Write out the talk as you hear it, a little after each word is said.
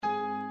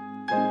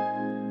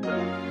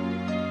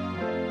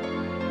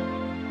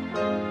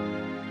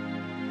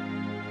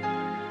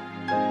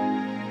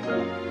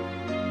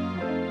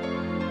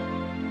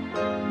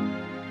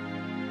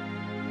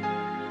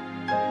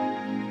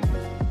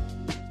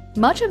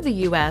Much of the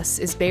U.S.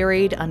 is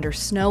buried under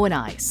snow and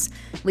ice,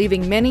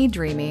 leaving many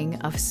dreaming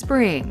of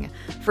spring.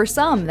 For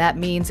some, that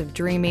means of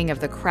dreaming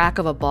of the crack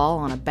of a ball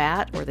on a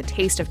bat or the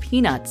taste of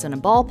peanuts in a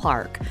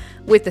ballpark.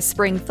 With the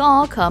spring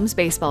thaw comes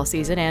baseball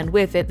season, and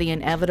with it, the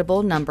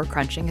inevitable number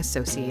crunching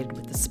associated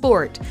with the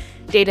sport.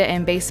 Data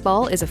and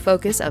baseball is a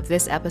focus of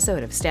this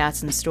episode of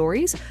Stats and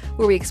Stories,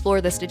 where we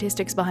explore the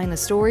statistics behind the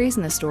stories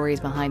and the stories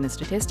behind the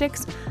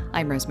statistics.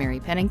 I'm Rosemary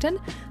Pennington.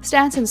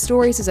 Stats and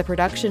Stories is a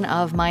production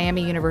of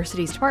Miami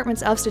University's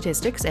Departments of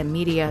Statistics and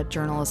Media,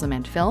 Journalism,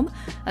 and Film,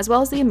 as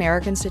well as the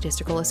American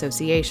Statistical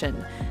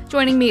Association.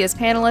 Joining me is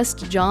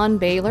panelist John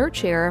Baylor,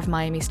 chair of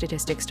Miami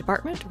Statistics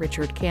Department.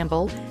 Richard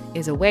Campbell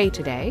is away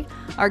today.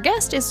 Our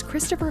guest is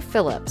Christopher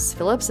Phillips.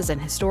 Phillips is an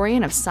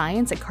historian of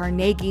science at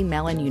Carnegie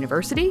Mellon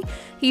University.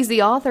 He's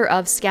the author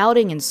of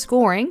Scouting and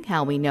Scoring,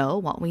 How We Know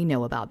What We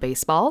Know About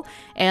Baseball,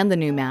 and The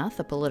New Math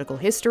of Political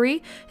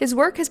History. His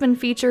work has been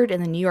featured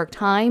in the New York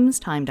Times,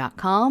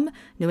 Time.com,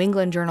 New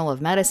England Journal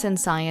of Medicine,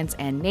 Science,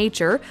 and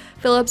Nature.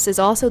 Phillips is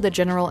also the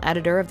general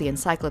editor of the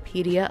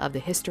Encyclopedia of the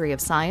History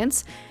of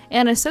Science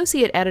and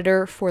associate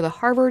editor for the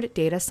Harvard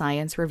Data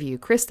Science Review.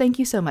 Chris, thank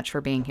you so much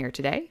for being here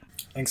today.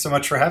 Thanks so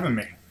much for having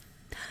me.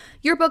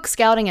 Your book,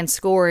 Scouting and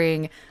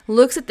Scoring,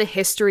 looks at the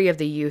history of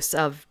the use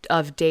of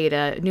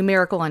data,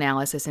 numerical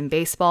analysis in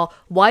baseball.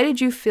 Why did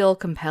you feel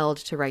compelled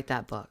to write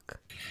that book?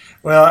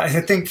 Well, I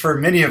think for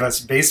many of us,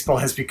 baseball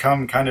has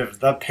become kind of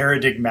the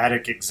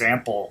paradigmatic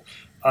example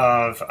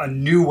of a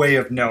new way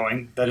of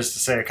knowing, that is to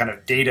say, a kind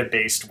of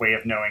data-based way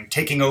of knowing,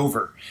 taking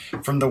over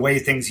from the way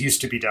things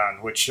used to be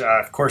done, which,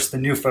 of course, the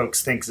new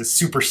folks think is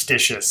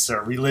superstitious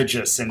or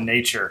religious in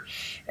nature.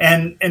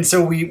 And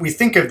so we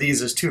think of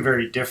these as two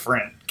very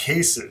different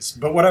cases.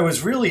 But what I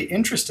was really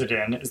interested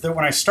in is that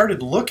when I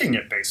started looking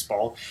at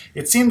baseball,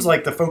 it seems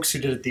like the folks who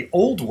did it the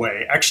old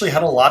way actually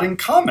had a lot in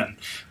common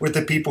with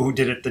the people who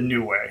did it the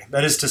new way.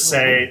 That is to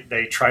say,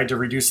 they tried to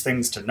reduce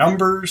things to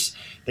numbers.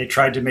 They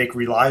tried to make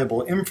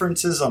reliable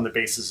inferences on the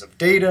basis of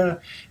data.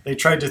 They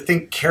tried to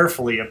think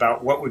carefully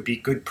about what would be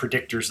good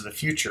predictors of the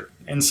future.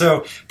 And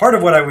so part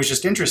of what I was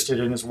just interested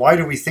in is, why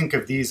do we think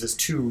of these as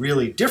two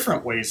really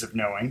different ways of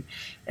knowing?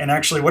 And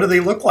actually, what do they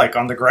look like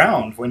on the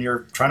ground when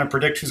you're trying to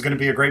predict who's going to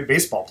be a great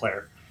baseball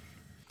player?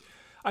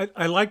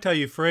 I liked how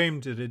you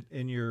framed it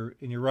in your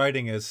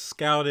writing as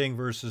scouting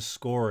versus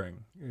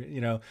scoring.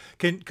 You know,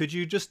 could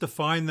you just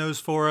define those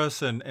for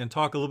us and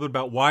talk a little bit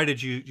about why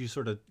did you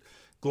sort of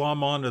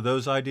glom onto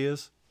those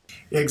ideas?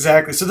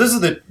 Exactly. So those are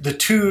the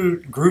two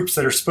groups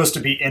that are supposed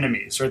to be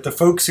enemies, right? The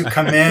folks who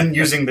come in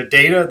using the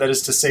data, that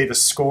is to say the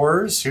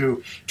scorers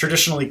who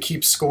traditionally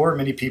keep score.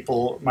 Many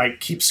people might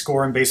keep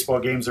score in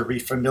baseball games or be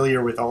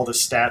familiar with all the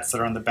stats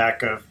that are on the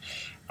back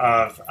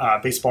of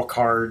baseball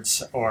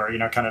cards, or, you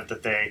know, kind of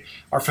that they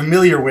are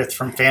familiar with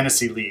from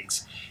fantasy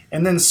leagues.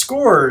 And then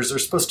scorers are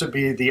supposed to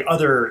be the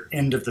other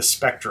end of the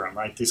spectrum,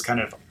 right? These kind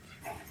of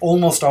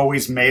almost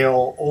always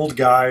male old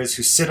guys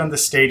who sit on the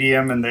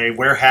stadium and they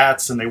wear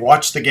hats and they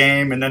watch the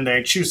game and then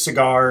they chew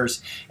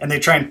cigars and they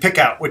try and pick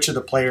out which of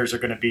the players are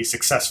going to be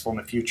successful in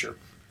the future.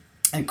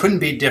 And couldn't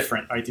be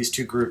different, right, these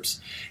two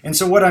groups. And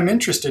so what I'm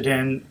interested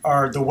in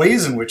are the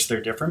ways in which they're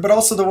different, but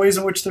also the ways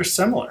in which they're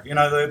similar. You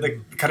know,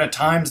 the kind of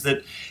times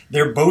that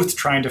they're both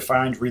trying to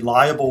find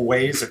reliable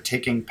ways of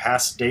taking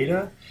past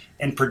data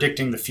and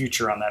predicting the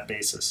future on that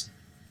basis.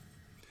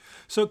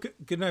 So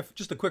can I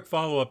just a quick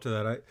follow-up to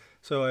that?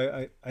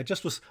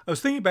 I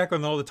was thinking back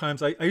on all the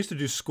times I used to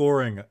do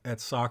scoring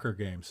at soccer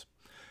games,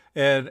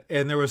 and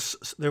there was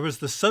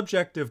the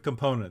subjective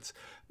components,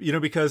 you know,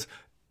 because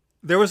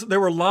there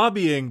were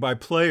lobbying by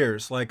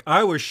players. Like,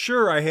 I was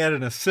sure I had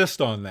an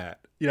assist on that.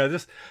 You know,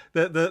 just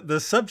the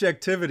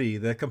subjectivity,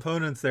 the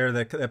components there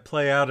that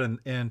play out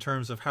in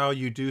terms of how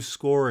you do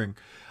scoring.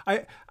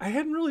 I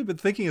hadn't really been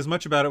thinking as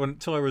much about it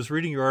until I was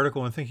reading your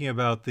article and thinking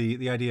about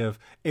the idea of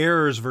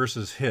errors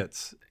versus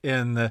hits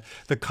and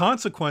the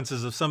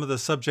consequences of some of the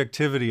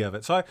subjectivity of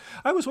it. So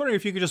I was wondering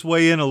if you could just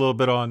weigh in a little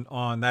bit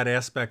on that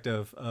aspect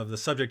of the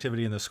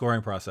subjectivity in the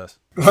scoring process.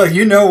 Well,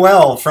 you know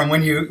well, from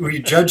when you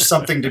judge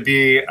something to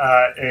be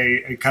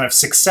a kind of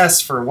success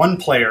for one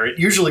player, it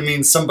usually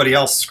means somebody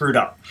else screwed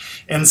up.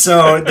 And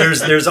so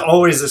there's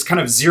always this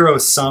kind of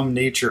zero-sum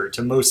nature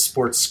to most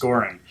sports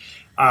scoring.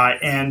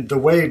 And the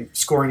way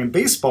scoring in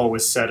baseball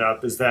was set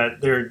up is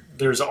that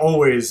there's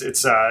always,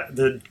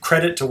 the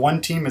credit to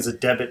one team is a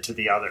debit to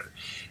the other.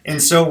 And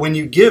so when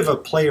you give a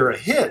player a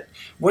hit,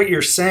 what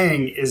you're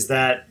saying is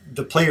that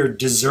the player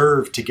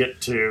deserved to get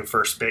to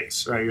first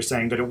base, right? You're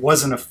saying that it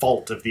wasn't a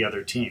fault of the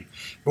other team.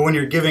 But when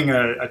you're giving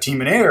a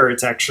team an error,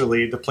 it's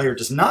actually the player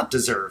does not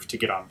deserve to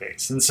get on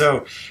base. And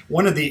so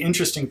one of the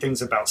interesting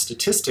things about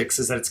statistics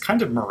is that it's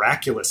kind of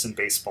miraculous in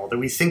baseball that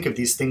we think of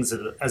these things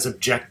as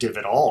objective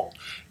at all.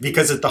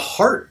 Because at the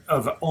heart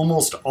of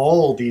almost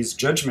all these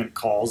judgment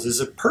calls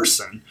is a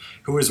person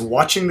who is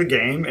watching the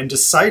game and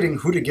deciding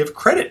who to give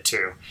credit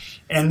to.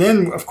 And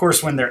then, of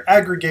course, when they're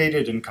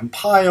aggregated and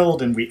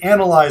compiled and we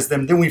analyze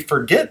them, then we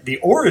forget the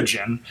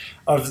origin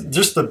of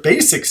just the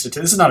basic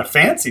statistic. This is not a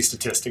fancy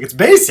statistic. It's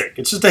basic.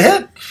 It's just a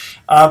hit.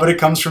 But it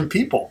comes from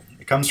people.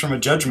 It comes from a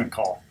judgment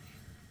call.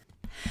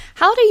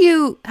 How do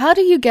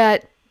you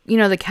get,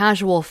 the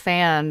casual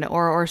fan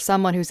or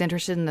someone who's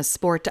interested in the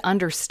sport to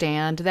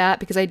understand that?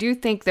 Because I do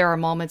think there are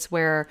moments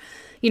where,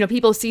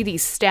 people see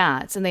these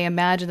stats and they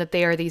imagine that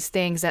they are these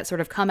things that sort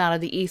of come out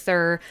of the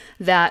ether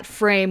that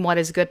frame what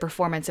is good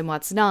performance and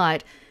what's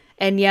not.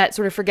 And yet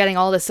sort of forgetting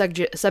all the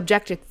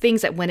subjective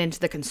things that went into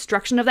the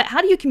construction of that.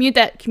 How do you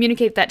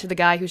communicate that to the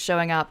guy who's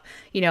showing up,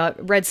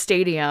 at Red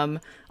Stadium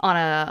on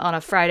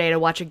a Friday to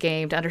watch a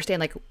game, to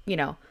understand,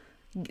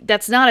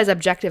 that's not as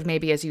objective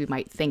maybe as you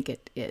might think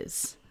it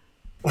is?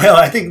 Well,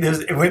 I think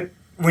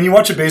when you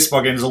watch a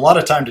baseball game, there's a lot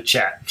of time to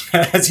chat,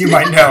 as you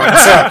might know. And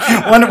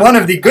so one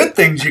of the good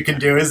things you can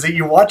do is that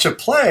you watch a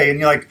play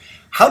and you're like,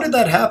 how did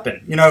that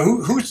happen?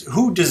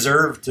 Who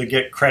deserved to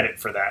get credit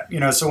for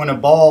that? So when a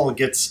ball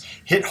gets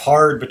hit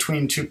hard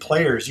between two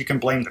players, you can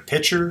blame the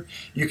pitcher,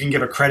 you can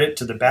give a credit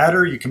to the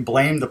batter, you can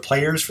blame the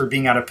players for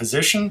being out of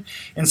position.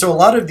 And so a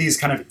lot of these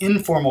kind of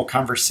informal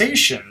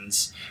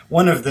conversations,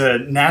 one of the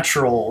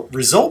natural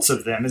results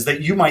of them is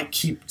that you might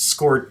keep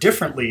score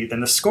differently than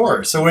the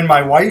score. So when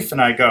my wife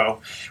and I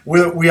go,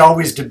 we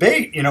always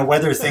debate,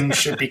 whether things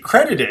should be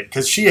credited,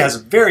 because she has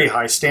very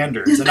high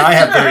standards and I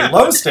have very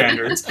low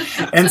standards.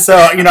 And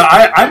so,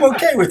 I'm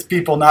okay with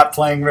people not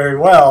playing very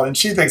well. And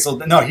she thinks, well,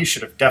 no, he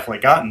should have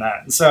definitely gotten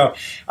that. And so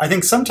I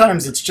think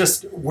sometimes it's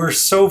just we're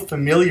so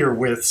familiar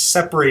with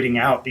separating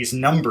out these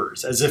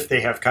numbers as if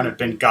they have kind of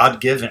been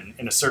God-given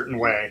in a certain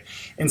way,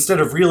 instead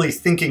of really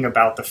thinking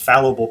about the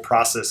fallible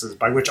processes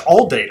by which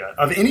all data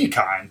of any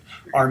kind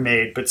are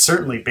made, but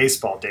certainly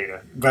baseball data.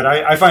 But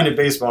I find in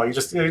baseball, you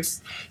just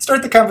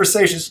start the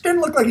conversation. It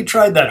didn't look like he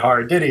tried that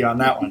hard, did he, on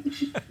that one?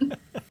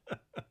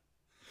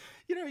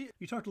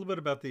 You talked a little bit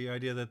about the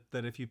idea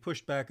that if you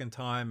pushed back in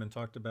time and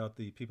talked about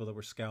the people that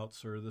were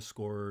scouts or the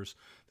scorers,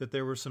 that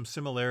there were some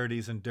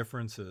similarities and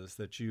differences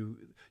that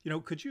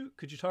could you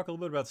talk a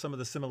little bit about some of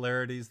the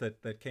similarities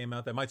that came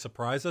out that might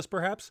surprise us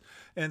perhaps,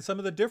 and some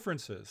of the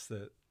differences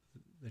that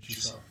you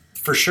saw?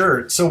 For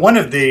sure. So one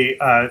of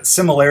the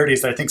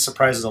similarities that I think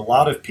surprises a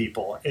lot of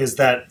people is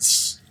that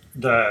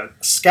the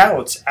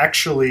scouts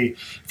actually,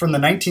 from the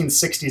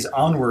 1960s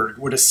onward,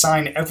 would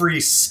assign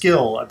every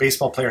skill a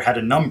baseball player had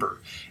a number.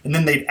 And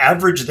then they'd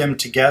average them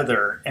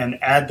together and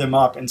add them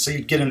up. And so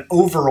you'd get an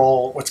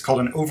overall, what's called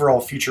an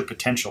overall future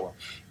potential,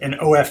 an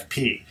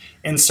OFP.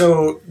 And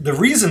so the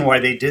reason why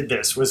they did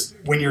this was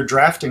when you're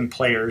drafting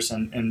players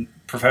in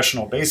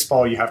professional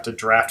baseball, you have to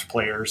draft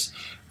players.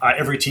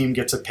 Every team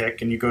gets a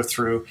pick and you go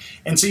through.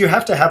 And so you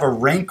have to have a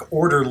rank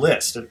order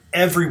list of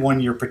everyone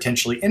you're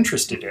potentially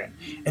interested in.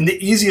 And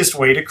the easiest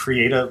way to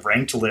create a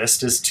ranked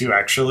list is to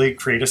actually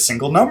create a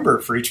single number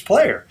for each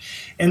player.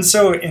 And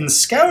so in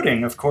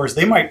scouting, of course,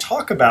 they might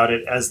talk about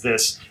it as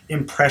this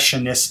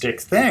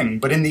impressionistic thing,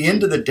 but in the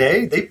end of the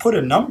day, they put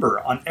a number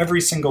on every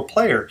single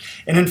player.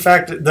 And in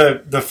fact,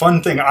 the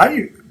fun thing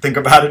I think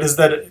about it is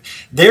that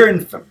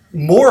they're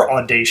more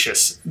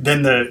audacious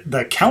than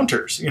the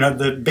counters.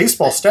 The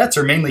baseball stats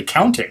are mainly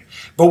counting,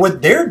 but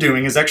what they're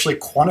doing is actually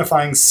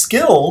quantifying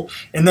skill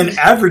and then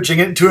averaging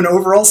it to an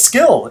overall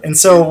skill. And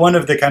so one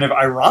of the kind of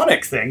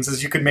ironic things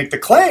is you could make the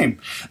claim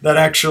that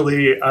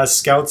actually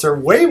scouts are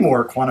way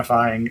more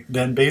quantifying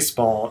than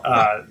baseball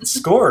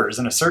scorers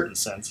in a certain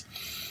sense.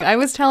 I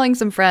was telling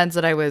some friends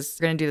that I was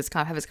going to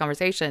have this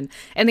conversation,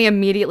 and they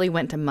immediately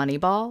went to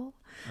Moneyball.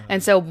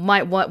 And so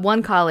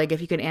one colleague,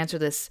 if you could answer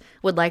this,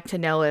 would like to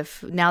know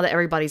if, now that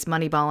everybody's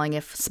moneyballing,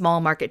 if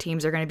small market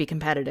teams are going to be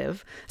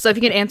competitive. So if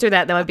you can answer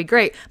that would be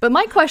great. But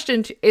my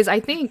question is, I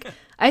think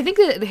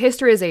that the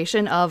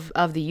historization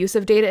of the use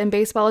of data in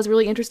baseball is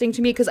really interesting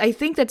to me, because I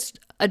think that's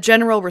a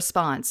general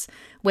response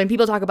when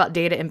people talk about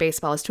data in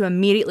baseball is to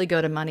immediately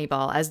go to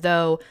Moneyball, as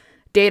though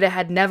data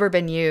had never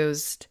been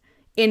used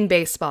in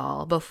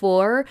baseball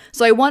before.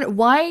 So I want,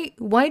 why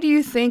do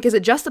you think, is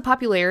it just the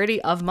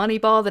popularity of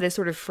Moneyball that has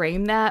sort of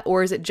framed that,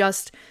 or is it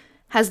just,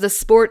 has the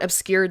sport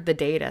obscured the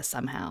data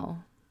somehow?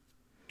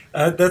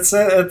 There's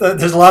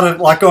a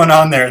lot going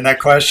on there in that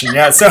question.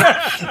 Yeah.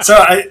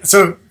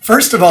 So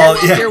first of all,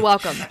 you're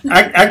welcome.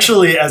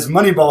 Actually, as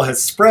Moneyball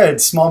has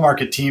spread, small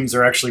market teams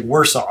are actually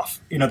worse off.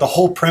 The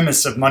whole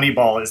premise of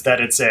Moneyball is that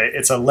it's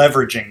a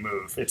leveraging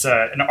move. It's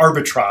an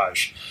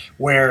arbitrage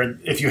where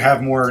if you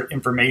have more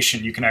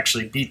information, you can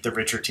actually beat the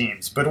richer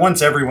teams. But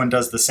once everyone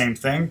does the same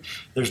thing,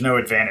 there's no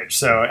advantage.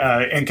 So,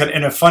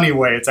 in a funny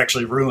way, it's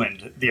actually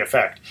ruined the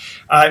effect.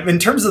 In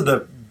terms of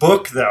the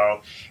book,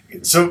 though.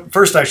 So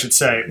first I should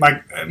say,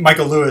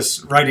 Michael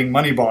Lewis writing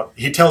Moneyball,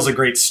 he tells a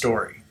great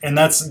story. And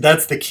that's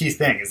the key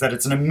thing, is that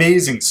it's an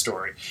amazing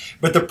story.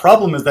 But the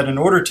problem is that in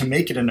order to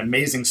make it an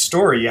amazing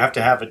story, you have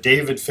to have a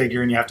David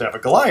figure and you have to have a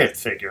Goliath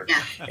figure.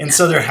 And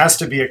so there has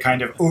to be a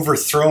kind of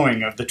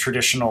overthrowing of the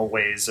traditional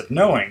ways of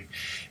knowing.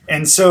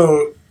 And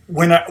so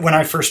when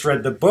I first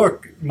read the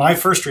book, my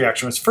first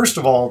reaction was, first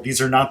of all,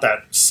 these are not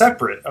that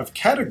separate of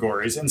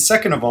categories. And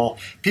second of all,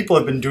 people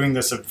have been doing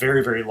this a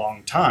very, very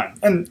long time.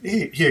 And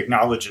he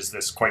acknowledges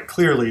this quite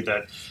clearly,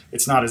 that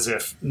it's not as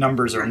if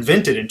numbers are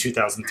invented in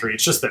 2003.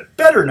 It's just that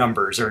better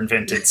numbers are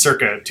invented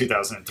circa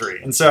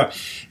 2003. And so,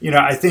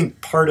 I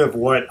think part of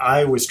what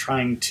I was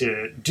trying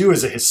to do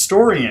as a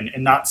historian,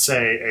 and not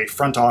say a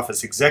front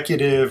office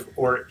executive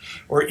or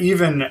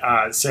even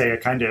say a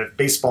kind of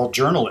baseball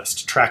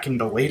journalist tracking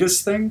the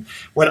latest thing,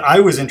 what I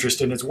was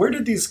interested in is, where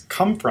did these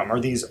come from? Are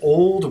these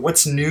old?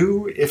 What's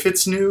new, if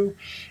it's new?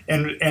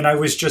 And I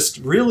was just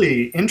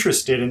really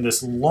interested in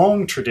this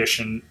long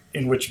tradition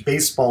in which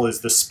baseball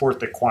is the sport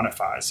that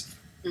quantifies.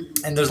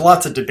 And there's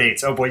lots of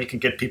debates. Oh boy, you can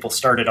get people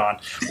started on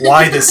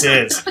why this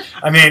is.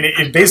 I mean,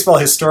 in baseball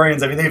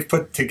historians, they've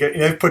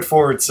put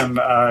forward some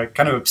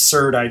kind of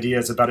absurd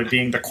ideas about it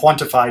being the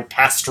quantified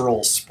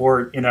pastoral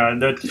sport.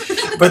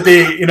 But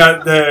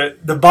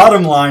the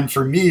bottom line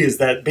for me is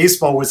that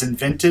baseball was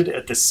invented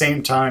at the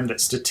same time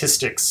that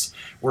statistics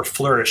were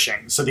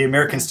flourishing. So the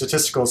American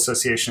Statistical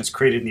Association was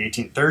created in the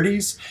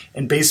 1830s,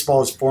 and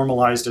baseball is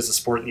formalized as a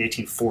sport in the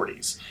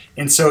 1840s.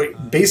 And so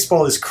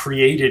baseball is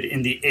created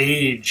in the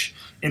age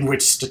in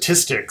which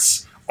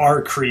statistics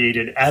are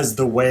created as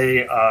the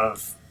way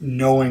of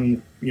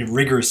knowing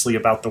rigorously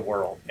about the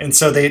world. And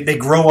so they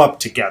grow up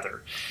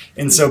together.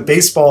 And so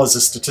baseball is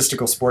a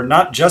statistical sport,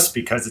 not just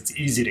because it's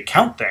easy to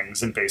count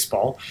things in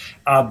baseball,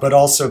 but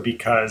also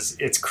because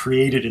it's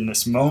created in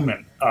this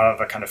moment of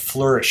a kind of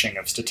flourishing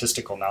of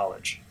statistical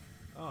knowledge.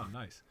 Oh,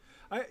 nice.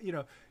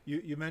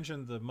 You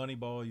mentioned the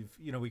Moneyball.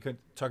 We could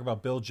talk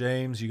about Bill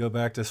James. You go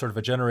back to sort of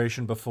a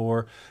generation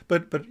before,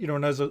 but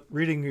when I was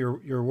reading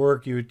your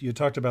work, you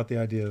talked about the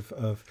idea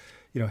of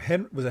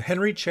was it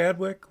Henry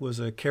Chadwick was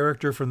a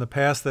character from the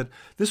past, that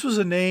this was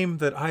a name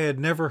that I had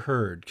never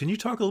heard. Can you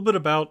talk a little bit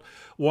about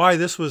why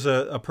this was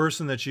a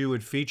person that you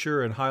would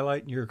feature and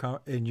highlight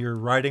in your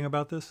writing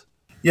about this?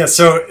 Yeah,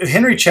 so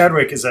Henry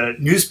Chadwick is a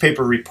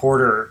newspaper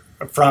reporter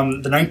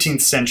from the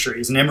 19th century.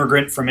 He's an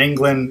immigrant from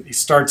England. He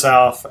starts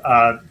off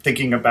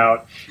thinking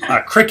about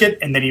cricket,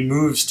 and then he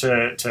moves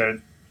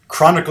to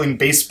chronicling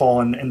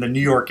baseball in the New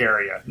York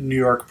area, New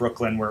York,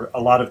 Brooklyn, where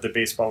a lot of the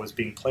baseball was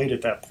being played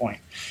at that point.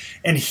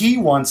 And he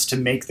wants to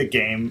make the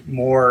game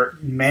more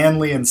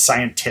manly and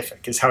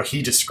scientific, is how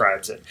he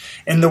describes it.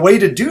 And the way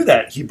to do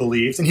that, he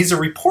believes, and he's a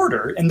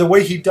reporter, and the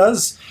way he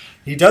does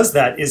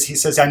that is he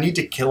says, I need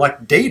to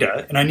collect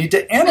data and I need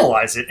to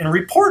analyze it and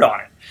report on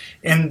it.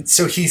 And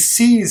so he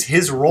sees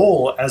his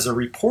role as a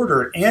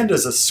reporter and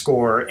as a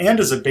scorer and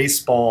as a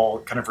baseball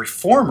kind of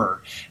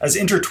reformer as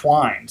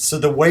intertwined. So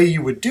the way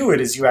you would do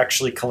it is you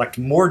actually collect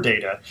more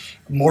data,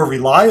 more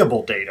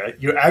reliable data,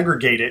 you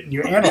aggregate it and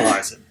you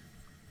analyze it.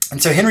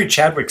 And so Henry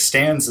Chadwick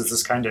stands as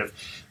this kind of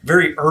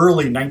very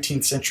early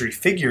 19th century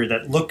figure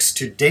that looks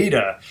to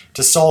data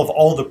to solve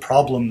all the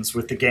problems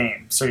with the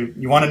game. So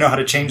you want to know how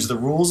to change the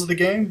rules of the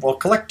game? Well,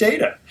 collect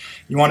data.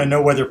 You want to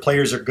know whether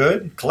players are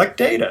good? Collect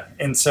data.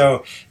 And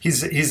so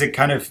he's a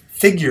kind of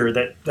figure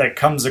that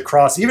comes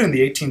across even in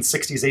the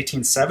 1860s,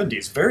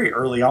 1870s, very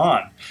early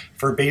on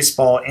for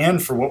baseball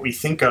and for what we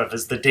think of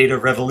as the data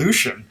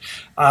revolution.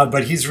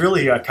 But he's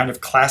really a kind of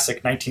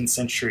classic 19th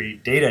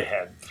century data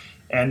head.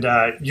 And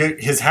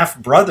his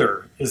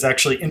half-brother is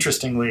actually,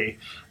 interestingly,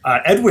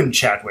 Edwin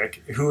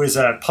Chadwick, who is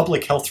a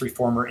public health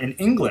reformer in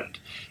England.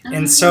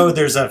 And so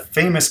there's a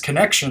famous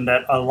connection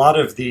that a lot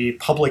of the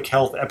public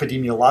health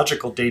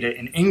epidemiological data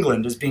in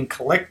England is being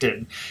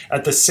collected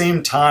at the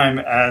same time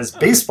as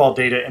baseball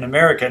data in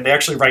America. And they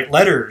actually write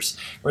letters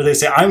where they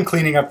say, I'm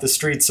cleaning up the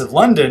streets of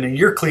London and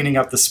you're cleaning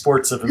up the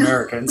sports of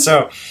America. And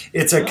so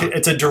it's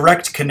a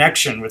direct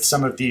connection with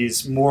some of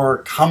these more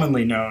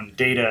commonly known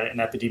data and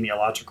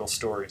epidemiological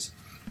stories.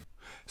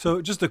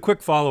 So just a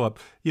quick follow-up.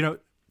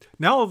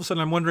 Now all of a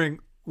sudden I'm wondering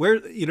where,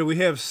 we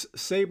have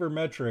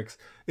sabermetrics.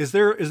 Is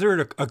there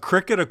a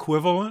cricket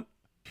equivalent?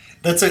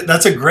 That's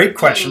a great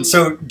question.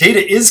 So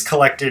data is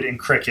collected in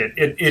cricket.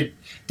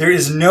 There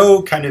is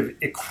no kind of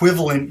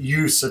equivalent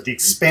use of the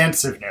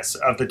expansiveness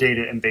of the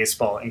data in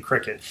baseball and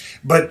cricket.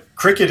 But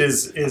cricket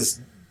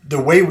is the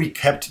way we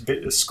kept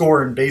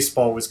score in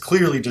baseball was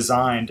clearly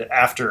designed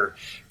after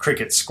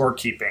cricket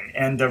scorekeeping.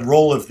 And the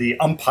role of the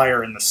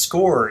umpire and the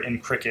scorer in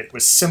cricket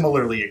was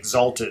similarly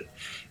exalted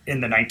in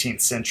the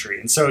 19th century.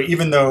 And so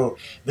even though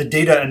the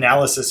data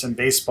analysis in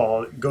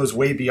baseball goes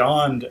way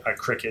beyond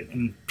cricket,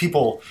 and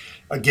people,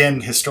 again,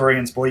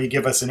 historians, boy, you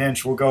give us an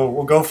inch, we'll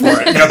go for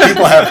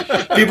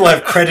it. People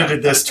have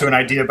credited this to an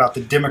idea about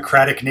the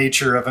democratic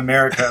nature of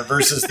America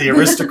versus the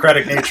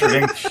aristocratic nature of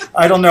England.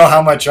 I don't know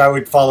how much I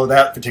would follow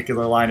that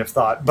particular line of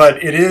thought,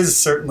 but it is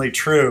certainly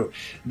true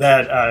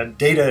that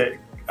data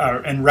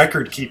and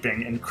record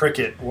keeping in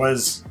cricket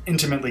was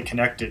intimately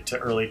connected to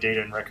early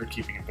data and record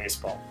keeping in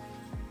baseball.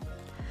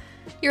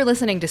 You're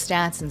listening to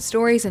Stats and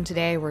Stories, and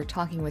today we're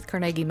talking with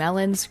Carnegie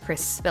Mellon's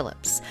Chris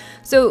Phillips.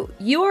 So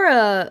you're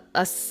a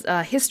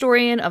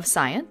historian of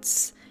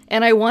science,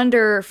 And I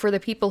wonder for the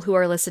people who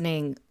are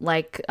listening,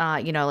 like,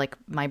 like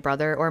my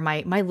brother or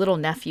my little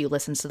nephew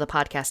listens to the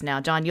podcast now.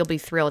 John, you'll be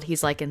thrilled.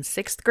 He's like in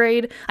 6th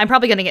grade. I'm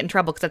probably going to get in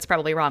trouble because that's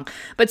probably wrong.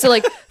 But so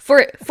like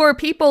for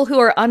people who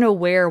are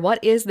unaware,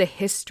 what is the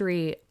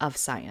history of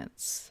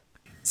science?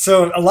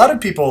 So a lot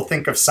of people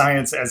think of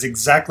science as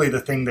exactly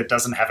the thing that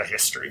doesn't have a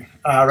history,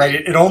 right?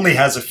 It only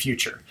has a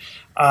future.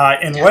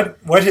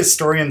 What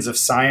historians of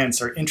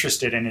science are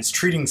interested in is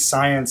treating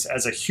science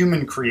as a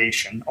human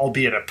creation,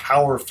 albeit a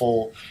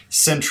powerful,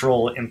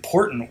 central,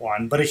 important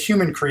one, but a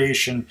human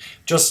creation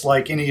just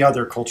like any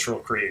other cultural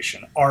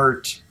creation,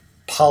 art,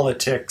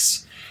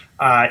 politics.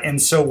 And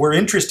so we're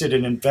interested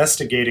in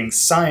investigating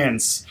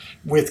science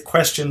with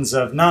questions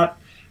of not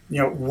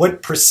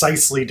what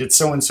precisely did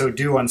so-and-so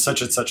do on such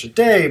and such a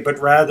day, but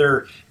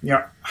rather,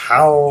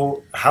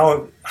 how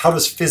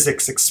does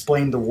physics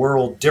explain the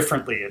world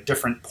differently at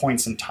different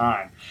points in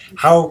time?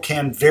 How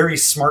can very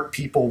smart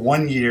people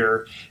one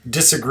year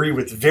disagree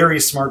with very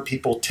smart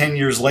people 10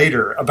 years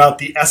later about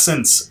the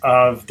essence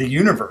of the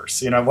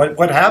universe?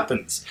 What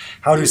happens?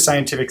 How do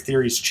scientific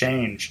theories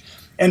change?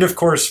 And of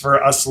course,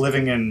 for us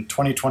living in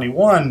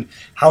 2021,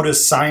 how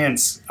does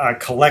science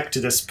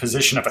collect this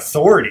position of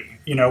authority?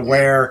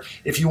 Where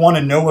if you want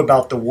to know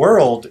about the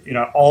world,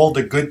 all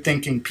the good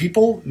thinking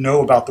people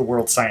know about the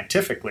world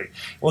scientifically.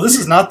 Well, this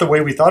is not the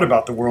way we thought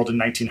about the world in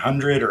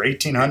 1900 or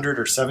 1800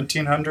 or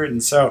 1700.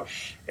 And so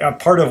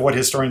part of what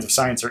historians of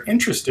science are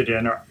interested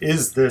in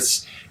is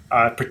this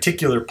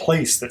particular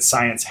place that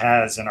science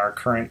has in our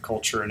current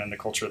culture and in the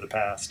culture of the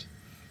past.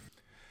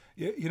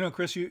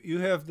 Chris, you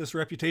have this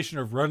reputation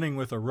of running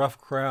with a rough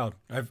crowd.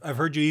 I've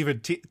heard you even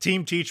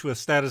team teach with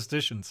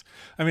statisticians.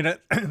 I mean,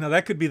 now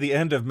that could be the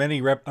end of many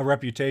a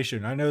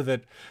reputation. I know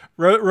that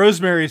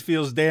Rosemary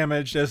feels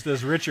damaged, as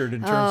does Richard,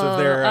 in terms of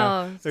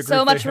their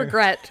so much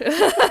regret.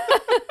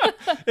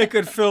 It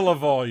could fill a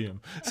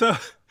volume. So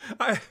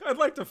I'd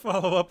like to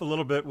follow up a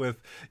little bit with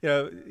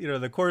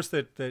the course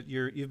that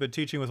you've been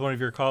teaching with one of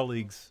your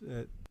colleagues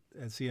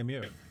at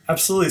CMU.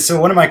 Absolutely. So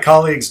one of my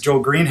colleagues, Joel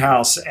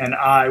Greenhouse, and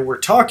I were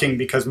talking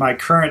because my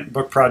current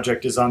book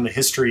project is on the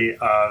history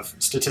of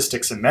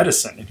statistics in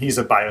medicine. And he's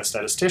a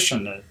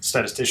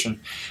statistician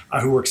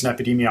who works in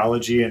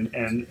epidemiology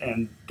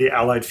and the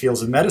allied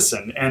fields of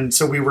medicine. And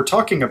so we were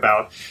talking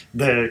about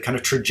the kind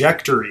of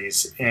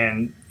trajectories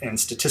in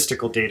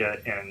statistical data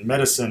in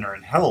medicine or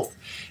in health.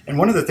 And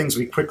one of the things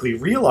we quickly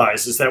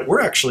realized is that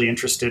we're actually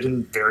interested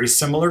in very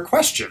similar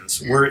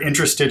questions. We're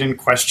interested in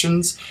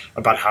questions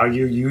about how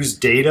you use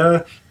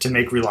data to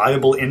make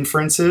reliable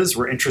inferences.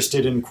 We're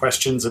interested in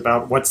questions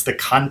about what's the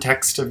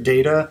context of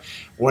data,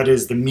 what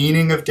is the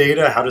meaning of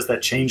data, how does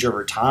that change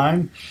over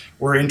time.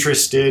 We're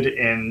interested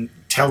in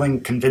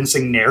telling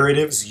convincing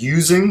narratives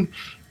using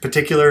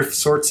particular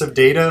sorts of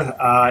data,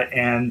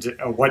 and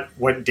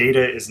what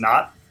data is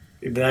not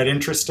that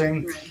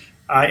interesting. Right.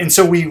 And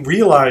so we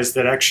realized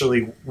that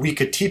actually we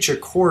could teach a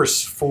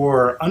course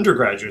for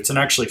undergraduates, and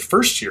actually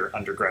first-year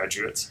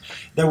undergraduates,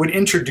 that would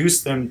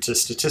introduce them to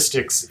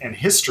statistics and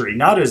history,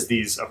 not as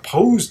these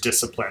opposed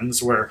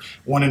disciplines where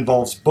one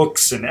involves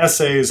books and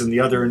essays and the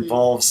other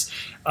involves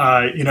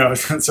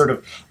sort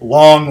of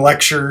long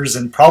lectures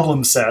and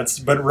problem sets,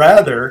 but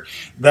rather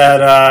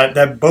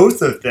that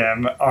both of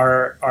them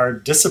are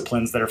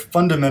disciplines that are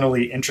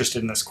fundamentally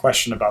interested in this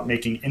question about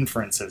making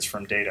inferences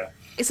from data.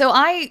 So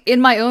in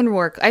my own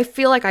work, I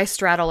feel like I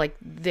straddle like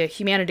the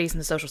humanities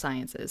and the social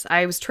sciences.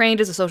 I was trained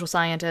as a social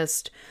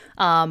scientist,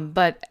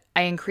 but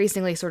I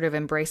increasingly sort of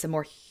embrace a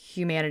more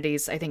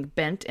humanities, I think,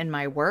 bent in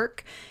my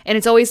work. And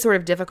it's always sort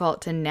of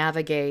difficult to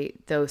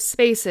navigate those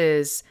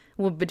spaces,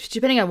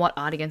 depending on what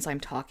audience I'm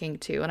talking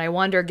to. And I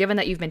wonder, given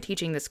that you've been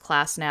teaching this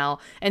class now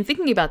and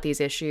thinking about these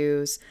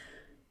issues,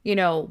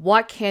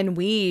 what can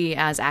we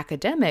as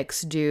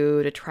academics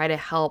do to try to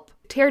help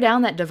tear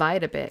down that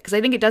divide a bit? Because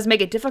I think it does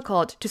make it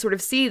difficult to sort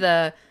of see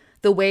the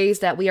ways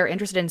that we are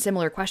interested in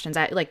similar questions.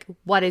 Like,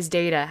 what is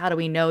data? How do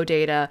we know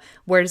data?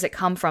 Where does it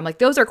come from? Like,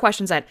 those are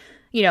questions that,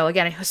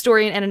 again, a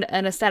historian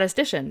and a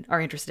statistician are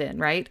interested in,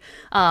 right?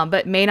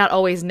 But may not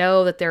always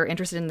know that they're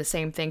interested in the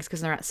same things because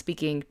they're not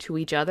speaking to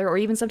each other or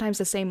even sometimes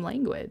the same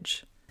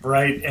language.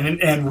 Right,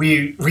 and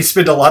we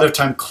spend a lot of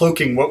time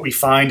cloaking what we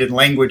find in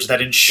language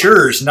that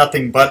ensures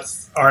nothing but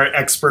our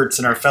experts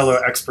and our fellow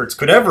experts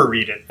could ever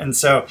read it. And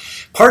so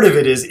part of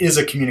it is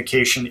a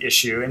communication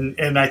issue.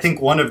 And I think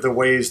one of the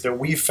ways that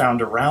we've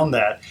found around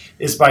that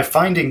is by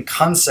finding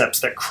concepts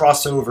that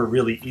cross over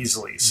really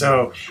easily.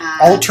 So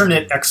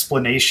alternate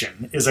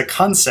explanation is a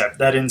concept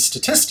that in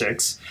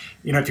statistics,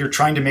 if you're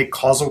trying to make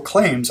causal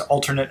claims,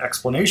 alternate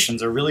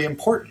explanations are really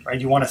important,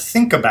 right? You want to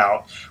think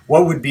about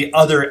what would be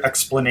other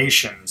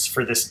explanations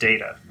for this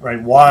data,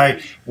 right?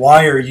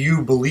 Why are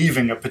you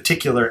believing a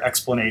particular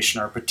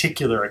explanation or a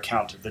particular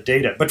account of the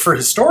data? But for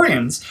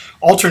historians,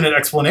 alternate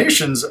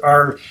explanations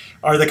are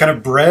the kind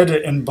of bread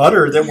and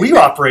butter that we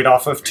operate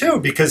off of too,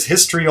 because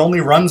history only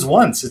runs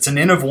once. It's an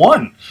N of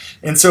one.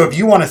 And so if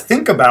you want to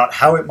think about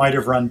how it might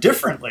have run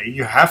differently,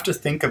 you have to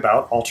think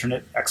about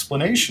alternate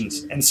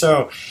explanations. And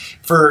so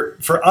for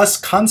us,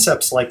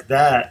 concepts like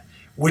that,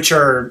 which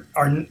are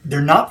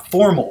they're not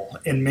formal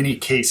in many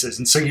cases,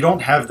 and so you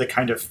don't have the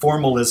kind of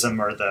formalism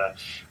or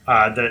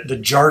the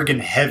jargon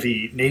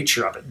heavy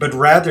nature of it, but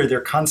rather they're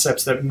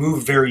concepts that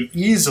move very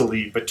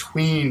easily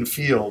between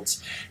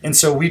fields. And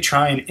so we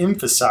try and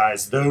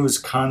emphasize those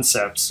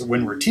concepts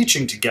when we're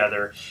teaching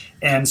together.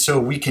 And so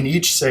we can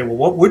each say, well,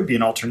 what would be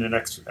an alternate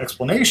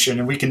explanation?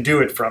 And we can do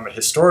it from a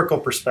historical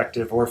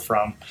perspective or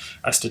from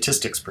a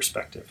statistics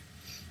perspective.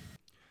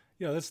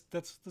 Yeah,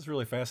 that's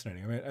really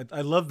fascinating. I mean,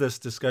 I love this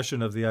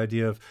discussion of the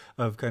idea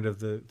of kind of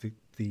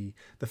the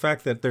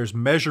fact that there's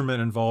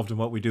measurement involved in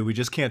what we do. We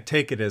just can't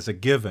take it as a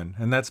given,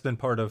 and that's been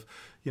part of,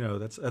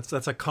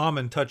 that's a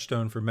common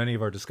touchstone for many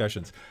of our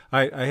discussions.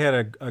 I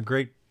had a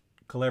great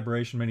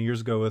collaboration many years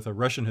ago with a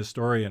Russian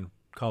historian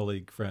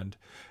colleague friend,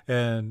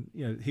 and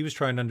he was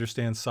trying to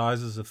understand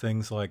sizes of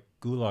things like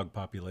gulag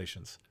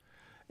populations,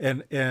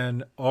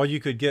 and all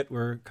you could get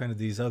were kind of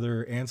these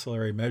other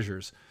ancillary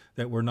measures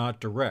that were not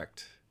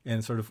direct.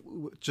 And sort of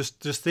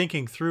just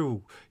thinking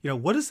through,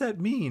 what does that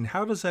mean?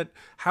 How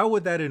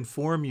would that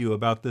inform you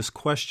about this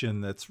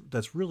question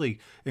that's really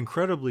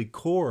incredibly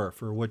core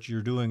for what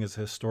you're doing as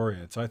a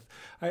historian? So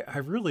I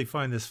really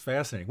find this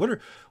fascinating.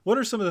 What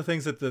are some of the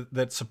things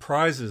that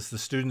surprises the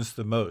students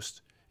the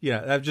most?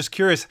 Yeah, I'm just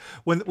curious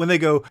when they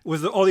go,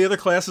 all the other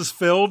classes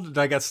filled? And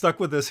I got stuck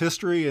with this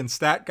history and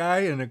stat guy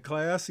in a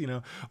class,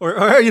 or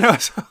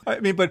so, I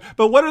mean, but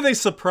what are they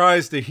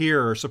surprised to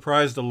hear or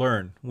surprised to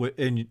learn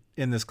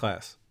in this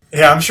class?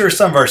 Yeah, I'm sure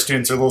some of our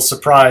students are a little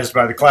surprised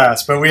by the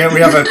class, but we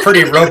have a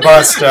pretty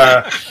robust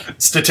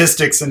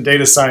statistics and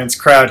data science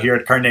crowd here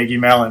at Carnegie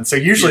Mellon. So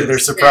usually they're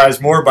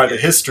surprised more by the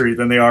history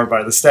than they are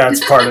by the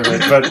stats part of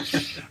it.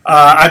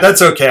 But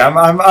that's okay.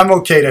 I'm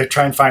okay to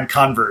try and find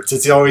converts.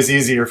 It's always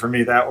easier for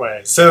me that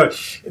way. So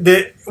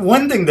the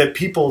one thing that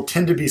people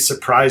tend to be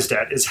surprised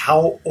at is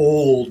how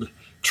old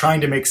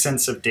trying to make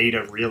sense of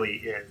data really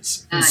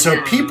is. And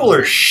so people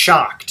are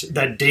shocked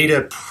that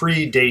data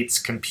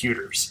predates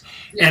computers.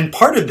 Yeah. And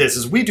part of this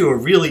is we do a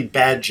really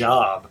bad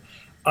job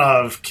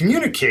of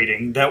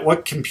communicating that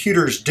what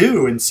computers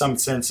do in some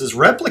senses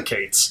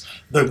replicates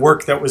the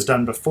work that was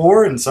done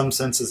before. In some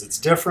senses it's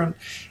different.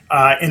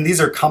 And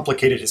these are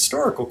complicated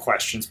historical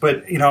questions.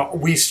 But,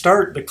 we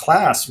start the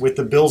class with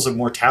the bills of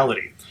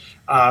mortality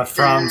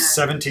from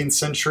 17th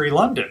century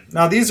London.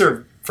 Now, these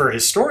are, for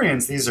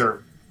historians, these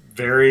are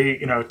very,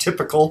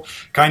 typical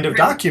kind of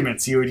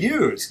documents you would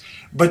use.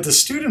 But the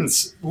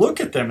students look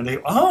at them and they,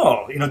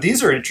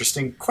 these are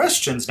interesting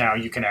questions now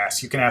you can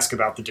ask. You can ask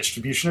about the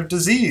distribution of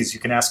disease. You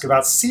can ask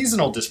about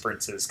seasonal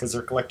differences because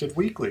they're collected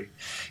weekly.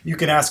 You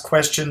can ask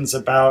questions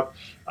about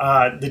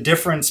the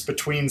difference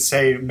between,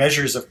 say,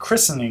 measures of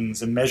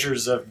christenings and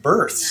measures of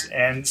births.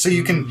 And so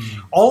you can,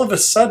 all of a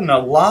sudden, a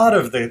lot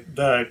of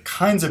the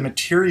kinds of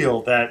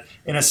material that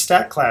in a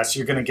stat class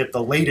you're going to get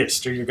the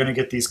latest, or you're going to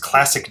get these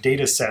classic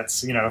data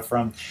sets,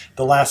 from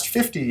the last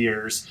 50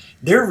 years,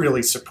 they're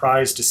really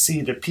surprised to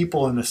see that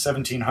people in the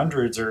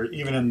 1700s or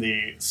even in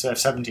the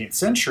 17th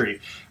century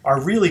are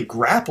really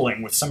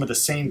grappling with some of the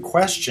same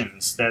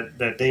questions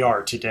that they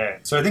are today.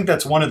 So I think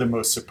that's one of the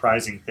most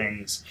surprising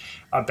things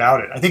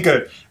about it. I think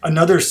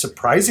another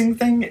surprising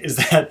thing is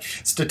that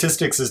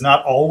statistics is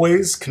not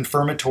always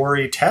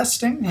confirmatory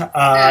testing,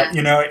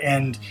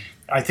 and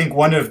I think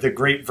one of the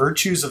great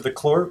virtues of the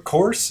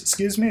course,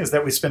 is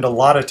that we spend a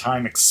lot of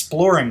time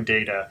exploring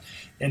data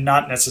and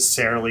not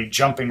necessarily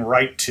jumping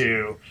right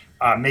to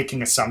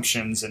making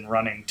assumptions and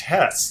running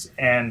tests.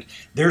 And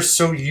they're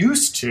so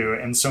used to,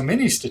 in so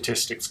many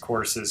statistics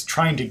courses,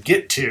 trying to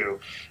get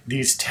to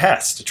these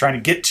tests, trying to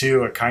get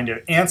to a kind of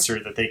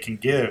answer that they can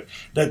give,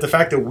 that the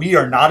fact that we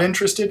are not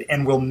interested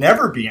and will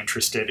never be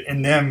interested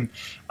in them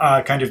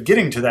kind of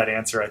getting to that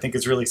answer, I think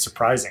is really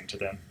surprising to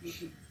them.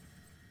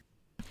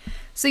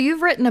 So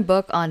you've written a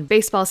book on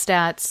baseball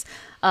stats,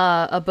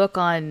 a book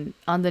on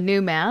the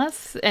new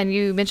math, and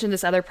you mentioned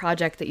this other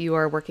project that you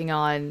are working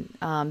on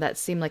that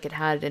seemed like it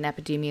had an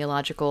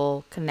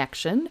epidemiological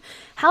connection.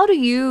 How do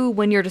you,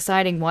 when you're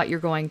deciding what you're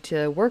going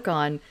to work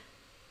on,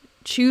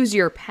 choose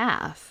your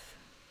path?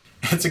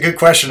 It's a good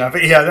question.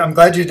 I'm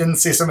glad you didn't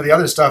see some of the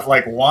other stuff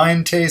like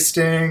wine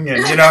tasting, and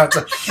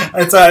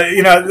it's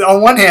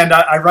on one hand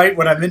I write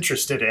what I'm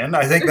interested in.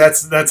 I think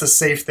that's a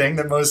safe thing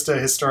that most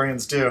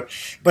historians do.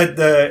 But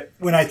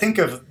when I think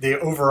of the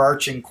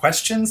overarching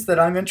questions that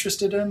I'm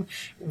interested in,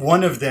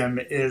 one of them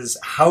is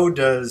how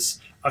does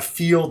a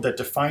field that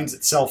defines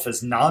itself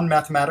as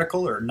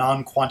non-mathematical or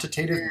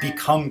non-quantitative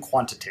become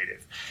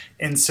quantitative?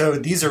 And so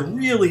these are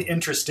really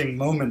interesting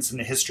moments in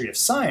the history of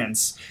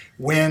science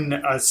when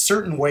a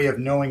certain way of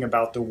knowing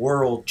about the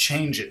world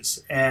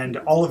changes, and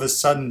all of a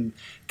sudden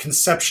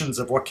conceptions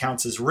of what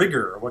counts as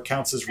rigor or what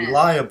counts as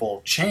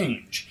reliable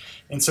change.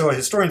 And so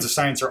historians of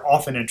science are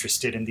often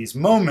interested in these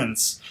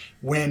moments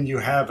when you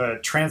have a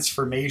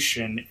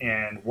transformation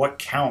in what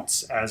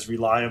counts as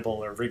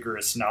reliable or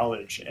rigorous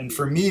knowledge. And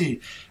for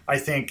me, I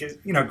think,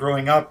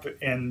 growing up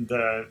in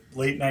the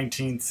late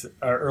 19th,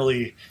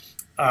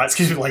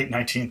 late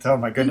 19th, oh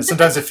my goodness,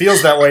 sometimes it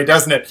feels that way,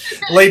 doesn't it?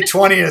 Late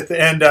 20th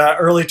and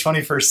early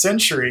 21st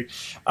century,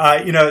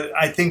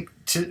 I think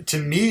to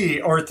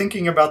me, or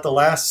thinking about the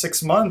last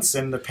 6 months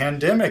and the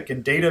pandemic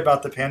and data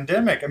about the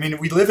pandemic, I mean,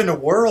 we live in a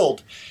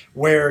world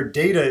where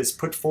data is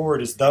put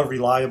forward as the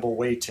reliable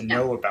way to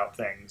know about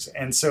things.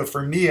 And so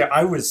for me,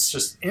 I was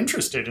just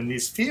interested in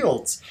these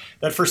fields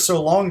that for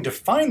so long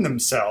defined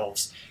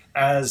themselves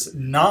as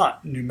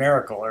not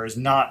numerical or as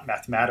not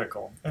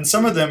mathematical. And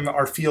some of them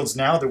are fields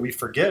now that we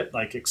forget,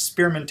 like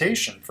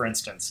experimentation, for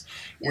instance,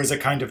 was a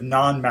kind of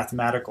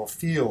non-mathematical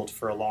field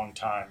for a long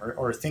time,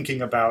 or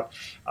thinking about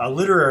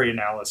literary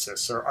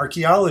analysis or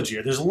archaeology.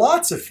 There's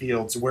lots of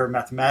fields where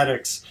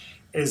mathematics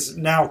is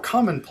now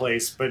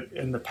commonplace, but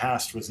in the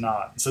past was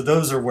not. So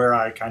those are where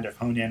I kind of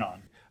hone in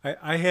on.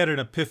 I had an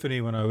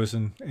epiphany when I was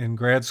in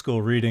grad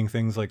school reading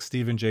things like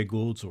Stephen Jay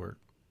Gould's work.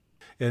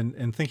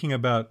 And thinking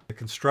about the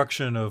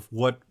construction of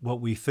what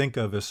we think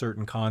of as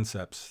certain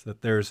concepts,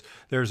 that there's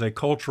a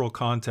cultural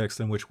context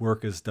in which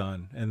work is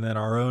done, and then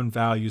our own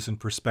values and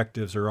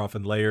perspectives are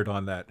often layered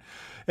on that.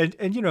 And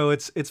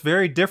it's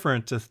very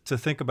different to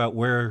think about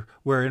where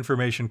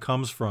information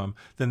comes from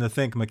than to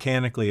think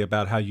mechanically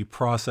about how you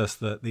process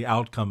the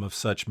outcome of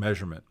such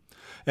measurement.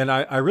 And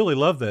I really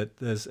love that,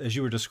 as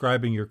you were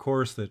describing your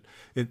course, that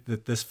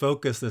this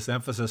focus, this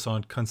emphasis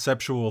on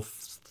conceptual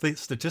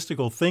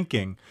statistical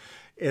thinking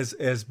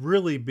as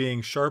really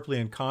being sharply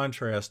in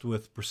contrast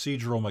with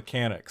procedural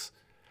mechanics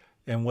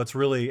and what's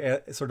really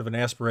sort of an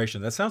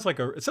aspiration. It sounds like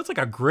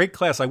a great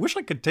class. I wish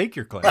I could take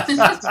your class.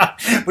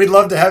 We'd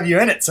love to have you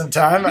in it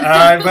sometime.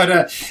 But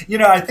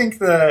I think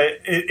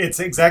it's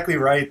exactly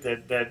right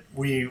that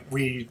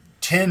we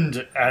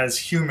tend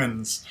as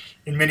humans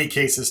in many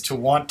cases to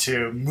want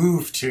to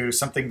move to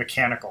something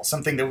mechanical,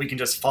 something that we can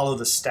just follow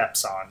the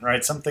steps on,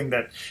 right? Something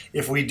that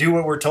if we do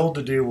what we're told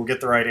to do, we'll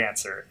get the right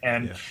answer.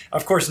 And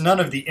of course, none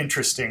of the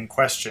interesting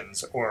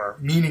questions or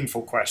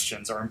meaningful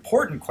questions or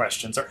important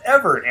questions are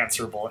ever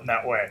answerable in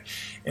that way.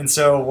 And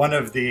so one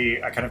of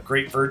the kind of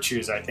great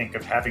virtues, I think,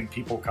 of having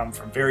people come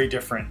from very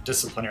different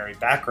disciplinary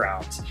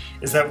backgrounds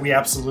is that we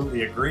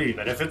absolutely agree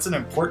that if it's an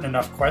important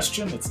enough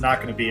question, it's not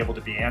going to be able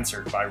to be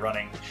answered by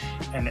running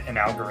an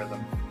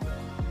algorithm.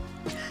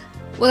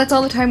 Well, that's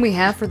all the time we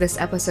have for this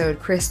episode.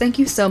 Chris, thank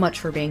you so much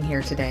for being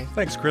here today.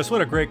 Thanks, Chris.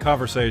 What a great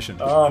conversation.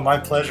 Oh, my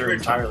pleasure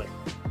entirely.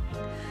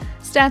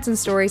 Stats and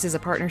Stories is a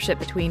partnership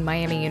between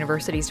Miami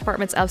University's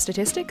Departments of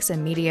Statistics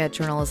and Media,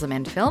 Journalism,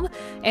 and Film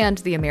and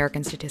the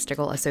American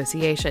Statistical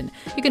Association.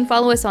 You can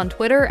follow us on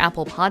Twitter,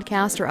 Apple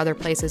Podcast, or other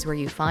places where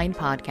you find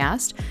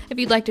podcasts. If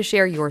you'd like to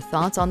share your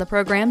thoughts on the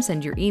program,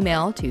 send your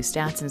email to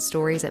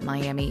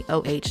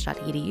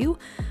statsandstories@miamioh.edu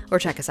or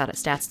check us out at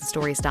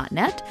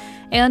statsandstories.net.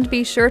 And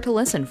be sure to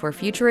listen for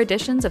future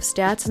editions of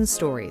Stats and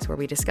Stories, where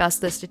we discuss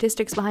the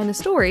statistics behind the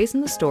stories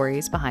and the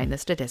stories behind the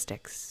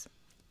statistics.